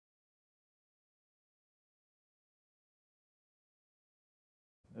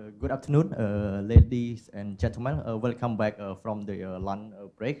Good afternoon, ladies and gentlemen. Welcome back from the lunch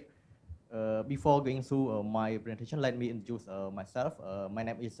break. Before going through my presentation, let me introduce myself. My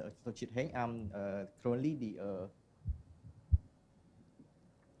name is Socheat Heng. I'm currently the.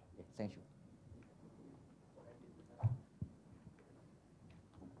 Thank you.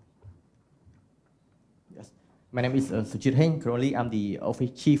 Yes, my name is Socheat Heng. Currently, I'm the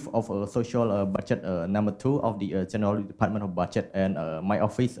Office Chief of Social Budget number 2 of the General Department of Budget, and my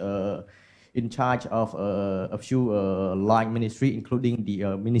office in charge of a few line ministry, including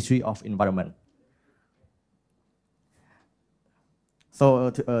the Ministry of Environment.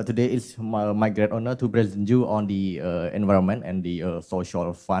 So today is my great honor to present you on the environment and the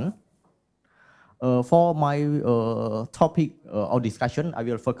social fund. For my topic of discussion, I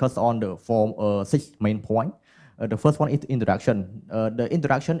will focus on the 6 main points. The first one is introduction. The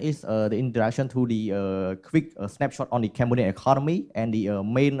introduction is the introduction to the quick snapshot on the Cambodian economy and the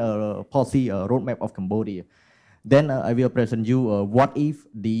main policy roadmap of Cambodia. Then I will present you what if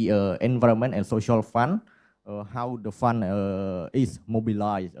the environment and social fund, how the fund is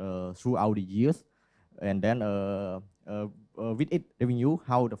mobilized throughout the years, and then with its revenue,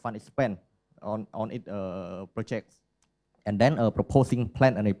 how the fund is spent on its projects, and then proposing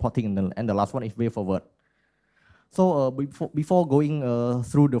plan and reporting, and the last one is way forward. So before going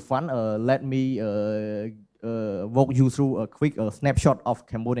through the fund, let me walk you through a quick snapshot of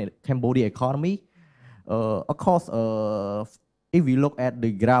Cambodia economy. Of course, if we look at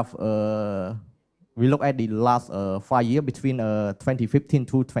the graph, we look at the last 5 years between 2015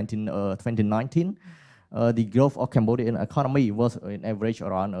 to 2019, the growth of Cambodian economy was in average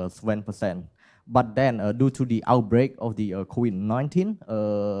around 7%. But then due to the outbreak of the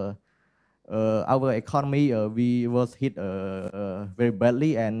COVID-19, our economy we was hit very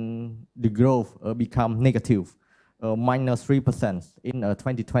badly, and the growth become negative, -3% in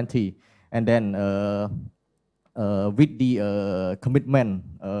 2020. And then with the commitment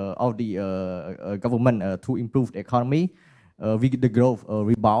of the government to improve the economy, the growth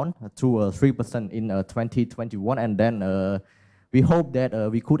rebound to 3% in 2021, and then we hope that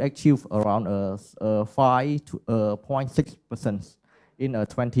we could achieve around 5.6% in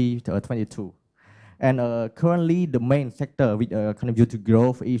 2022. And currently, the main sector which contribute to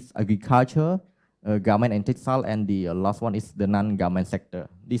growth is agriculture, garment and textile, and the last one is the non-garment sector.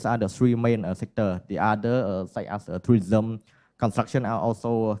 These are the 3 main sectors. The other, such as tourism, construction, are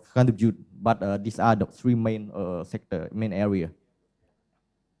also contribute, but these are the 3 main main area.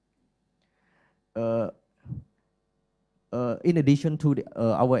 In addition to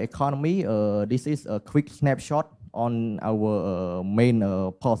our economy, this is a quick snapshot on our main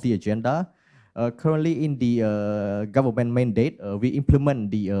policy agenda. Currently, in the government mandate, we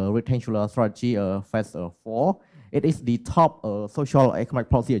implement the rectangular strategy phase 4. It is the top social economic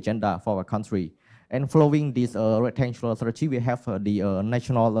policy agenda for our country. And following this rectangular strategy, we have the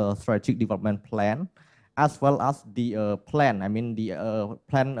National Strategic Development Plan, as well as the plan. I mean the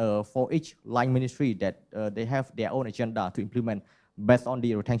plan for each line ministry that they have their own agenda to implement based on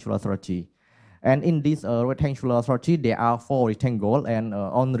the rectangular strategy. And in this rectangular strategy, there are 4 rectangles, and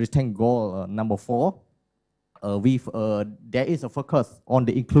on rectangle number 4, there is a focus on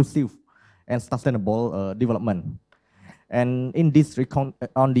the inclusive and sustainable development. And in this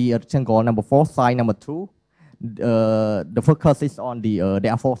on the rectangle number 4, side number 2, the focus is on the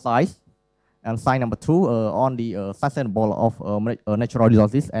there are 4 sides, and side number 2 on the sustainable of natural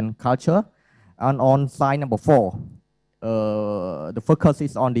resources and culture, and on side number 4. The focus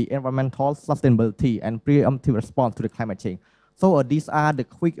is on the environmental sustainability and preemptive response to the climate change. So these are the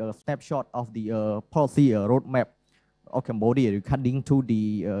quick snapshot of the policy roadmap of Cambodia regarding to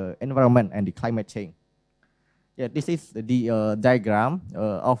the environment and the climate change. Yeah, this is the diagram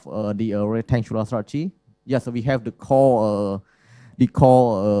of the rectangular strategy. Yes, we have the core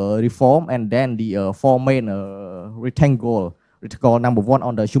reform, and then the 4 main rectangle. Rectangle number 1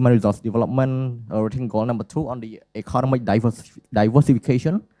 on the human resource development, rectangle number 2 on the economic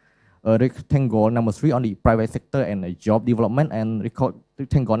diversification, rectangle number 3 on the private sector and job development, and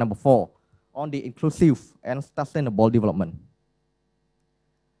rectangle number 4 on the inclusive and sustainable development.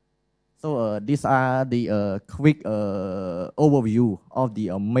 So these are the quick overview of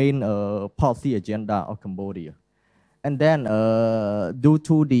the main policy agenda of Cambodia. And then due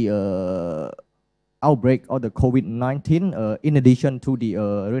to the outbreak of the COVID-19, in addition to the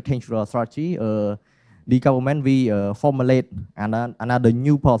rectangular strategy, the government we formulate another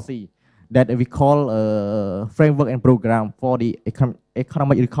new policy that we call framework and program for the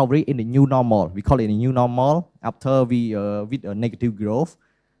economic recovery in the new normal. We call it a new normal after we with a negative growth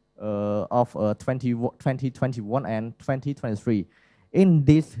of 2021 and 2023. In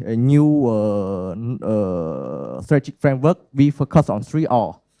this new strategic framework, we focus on three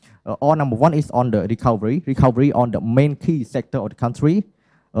R. R number one is on the recovery on the main key sector of the country.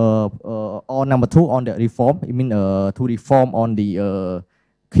 R number two on the reform, I mean to reform on the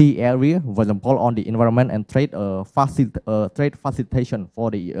key area, for example, on the environment and trade facilitation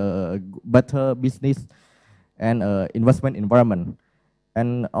for the better business and investment environment.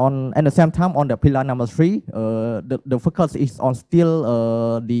 And at the same time, on the pillar number three, the focus is on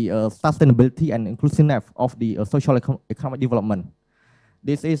still the sustainability and inclusiveness of the social economic development.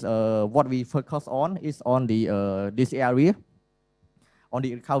 This is what we focus on is on the this area. On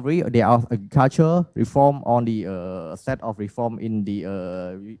the recovery, there are agriculture reform on the set of reform in the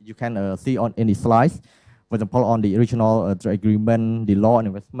you can see on in the slides. For example, on the regional trade agreement, the law and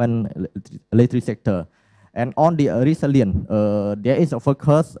investment, electric sector. And on the resilience, there is a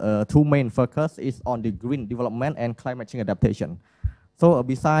focus, two main focus is on the green development and climate change adaptation. So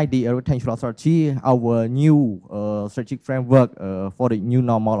beside the retention strategy, our new strategic framework for the new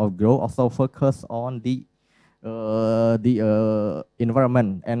normal of growth also focus on the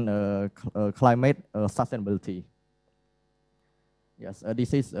environment and climate sustainability. Yes,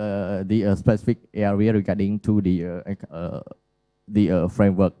 this is the specific area regarding to the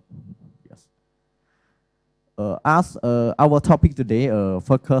framework. As our topic today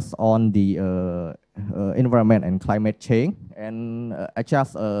focus on the environment and climate change, and I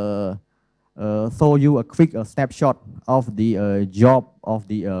just show you a quick snapshot of the job of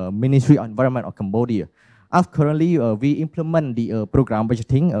the Ministry of Environment of Cambodia. As currently we implement the program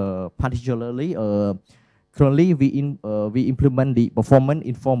budgeting, particularly currently we implement the performance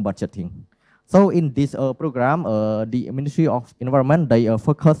informed budgeting. So in this program, the Ministry of Environment, they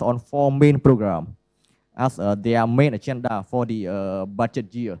focus on four main programs as their main agenda for the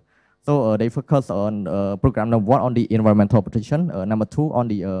budget year. So they focus on program number one on the environmental protection, number two on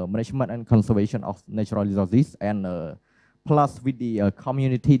the management and conservation of natural resources, and plus with the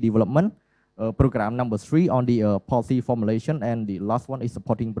community development, program number three on the policy formulation, and the last one is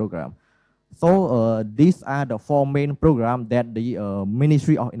supporting program. So these are the four main programs that the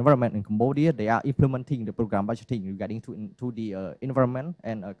Ministry of Environment in Cambodia, they are implementing the program budgeting regarding to the environment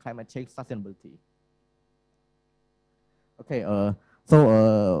and climate change sustainability. Okay,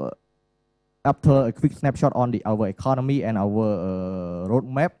 so after a quick snapshot on our economy and our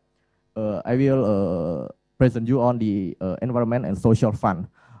roadmap, I will present you on the environment and social fund.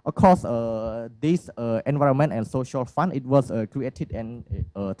 Of course, this environment and social fund, it was created in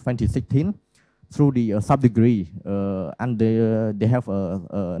 2016 through the sub-degree, and they have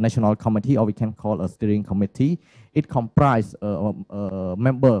a national committee, or we can call a steering committee. It comprises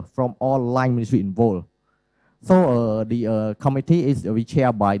members from all line ministry involved. So the committee is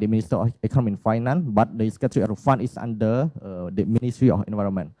chaired by the Minister of Economy and Finance, but the Secretary of the Fund is under the Ministry of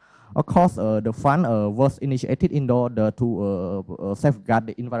Environment. Of course, the fund was initiated in order to safeguard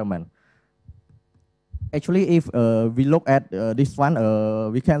the environment. Actually, if we look at this fund,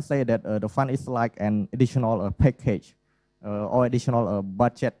 we can say that the fund is like an additional package or additional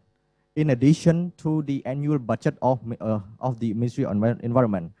budget in addition to the annual budget of the Ministry of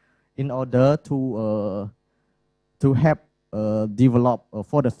Environment, in order to help develop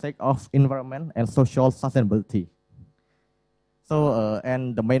for the sake of environment and social sustainability. So,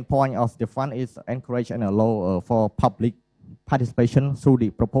 and the main point of the fund is encourage and allow for public participation through the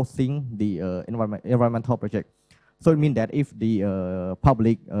proposing the environmental project. So it means that if the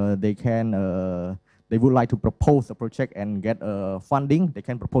public, they would like to propose a project and get funding, they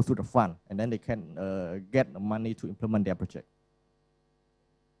can propose to the fund, and then they can get money to implement their project.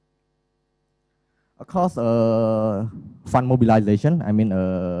 Of course, fund mobilization, I mean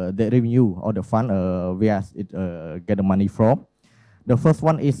the revenue of the fund, where it get the money from. The first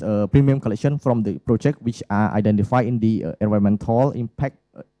one is premium collection from the project which are identified in the environmental impact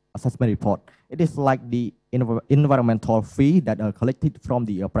assessment report. It is like the environmental fee that are collected from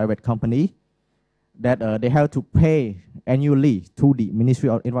the private company that they have to pay annually to the Ministry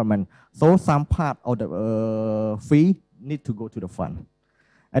of Environment. So some part of the fee need to go to the fund.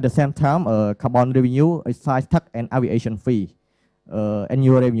 At the same time, carbon revenue, excise tax, and aviation fee,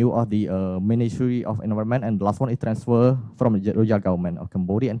 annual revenue of the Ministry of Environment, and the last one is transfer from the royal government of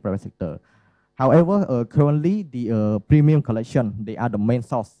Cambodia and private sector. However, currently the premium collection, they are the main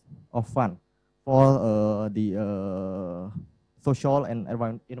source of fund for the social and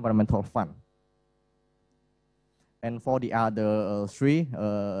environmental fund. And for the other three,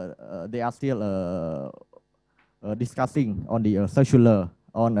 they are still discussing on the circular,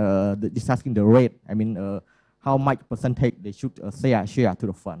 on discussing the rate, I mean how much percentage they should share to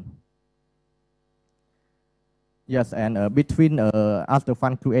the fund. Yes, and between as the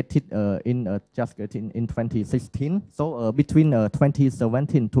fund created in 2016, so between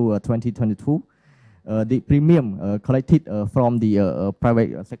 2017 to 2022, the premium collected from the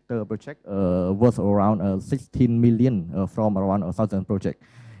private sector project was around 16 million from around 1,000 projects,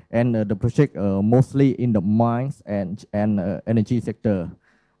 and the project mostly in the mines and energy sector.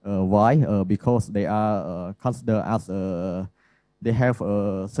 Why? Because they are considered as they have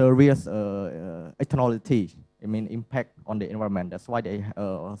serious externality. I mean, impact on the environment. That's why they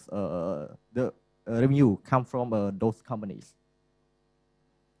the revenue come from those companies.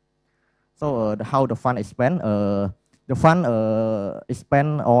 So how the fund is spent? The fund is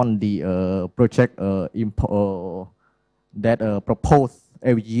spent on the project that proposed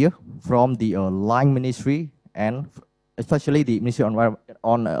every year from the line ministry and especially the Ministry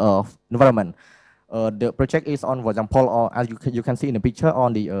on Environment. The project is on, for example, as you can see in the picture,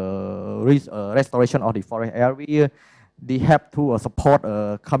 on the restoration of the forest area. They have to support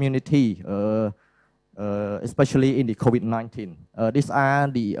community, especially in the COVID-19. These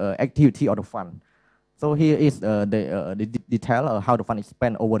are the activity of the fund. So here is the detail of how the fund is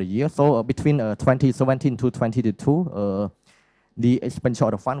spent over the year. So between 2017 to 2022, the expenditure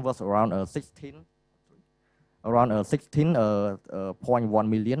of the fund was around 16.1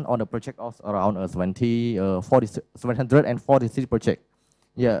 million on the project of around 746 projects.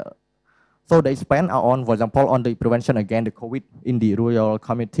 Yeah. So they spend on, for example, on the prevention against the COVID in the rural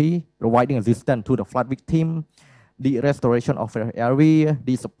community, providing assistance to the flood victim, the restoration of the area,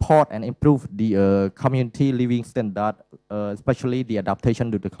 the support and improve the community living standard, especially the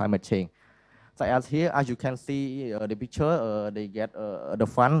adaptation to the climate change. So as here, as you can see the picture, they get the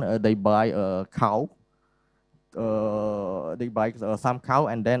fund, they buy a cow. They buy some cow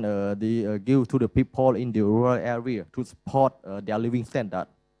and then they give to the people in the rural area to support their living standard.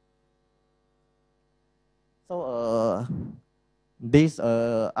 So these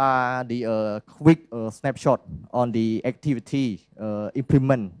are the quick snapshot on the activity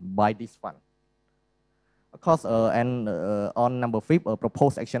implemented by this fund. Of course, and on number 5,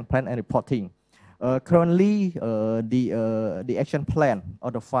 proposed action plan and reporting. Currently, the action plan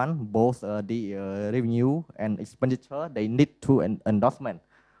of the fund, both the revenue and expenditure, they need to endorsement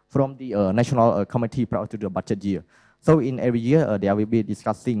from the National Committee prior to the budget year. So in every year, they will be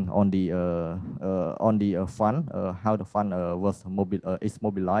discussing on the fund, how the fund is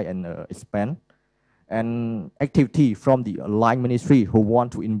mobilized and spent, and activity from the line ministry who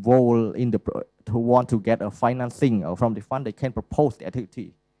want to involve in who want to get a financing from the fund, they can propose the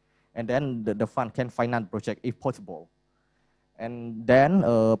activity. And then the fund can finance project if possible. And then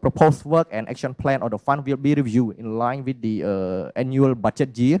proposed work and action plan of the fund will be reviewed in line with the annual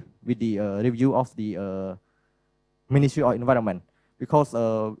budget year, with the review of the Ministry of Environment. Because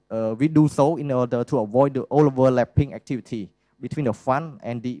we do so in order to avoid the overlapping activity between the fund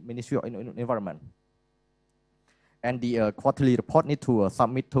and the Ministry of Environment. And the quarterly report need to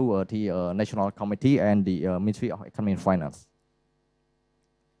submit to the National Committee and the Ministry of Economy and Finance.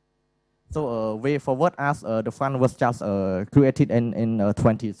 So way forward, as the fund was just created in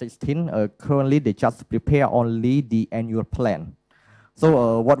 2016, currently they just prepare only the annual plan.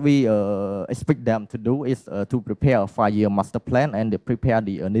 So what we expect them to do is to prepare a 5-year master plan and they prepare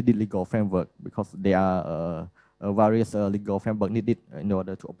the needed legal framework, because there are various legal framework needed in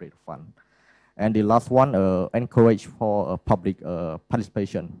order to operate the fund. And the last one, encourage for public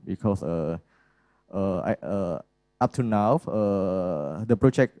participation, because up to now, the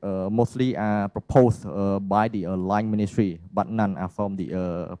project mostly are proposed by the line ministry, but none are from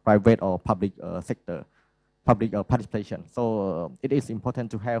the private or public sector, public participation. So it is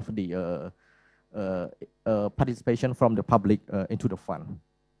important to have the participation from the public into the fund.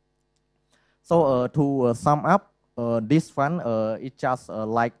 So to sum up, this fund is just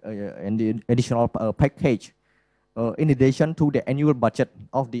like an additional package. In addition to the annual budget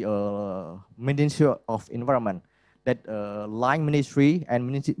of the Ministry of Environment, that line ministry and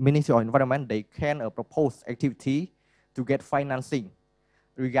Ministry of Environment, they can propose activity to get financing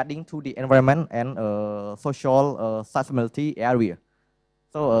regarding to the environment and social sustainability area.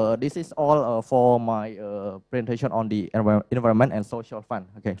 So this is all for my presentation on the environment and social fund.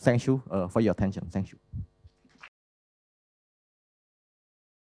 Okay, thank you for your attention. Thank you.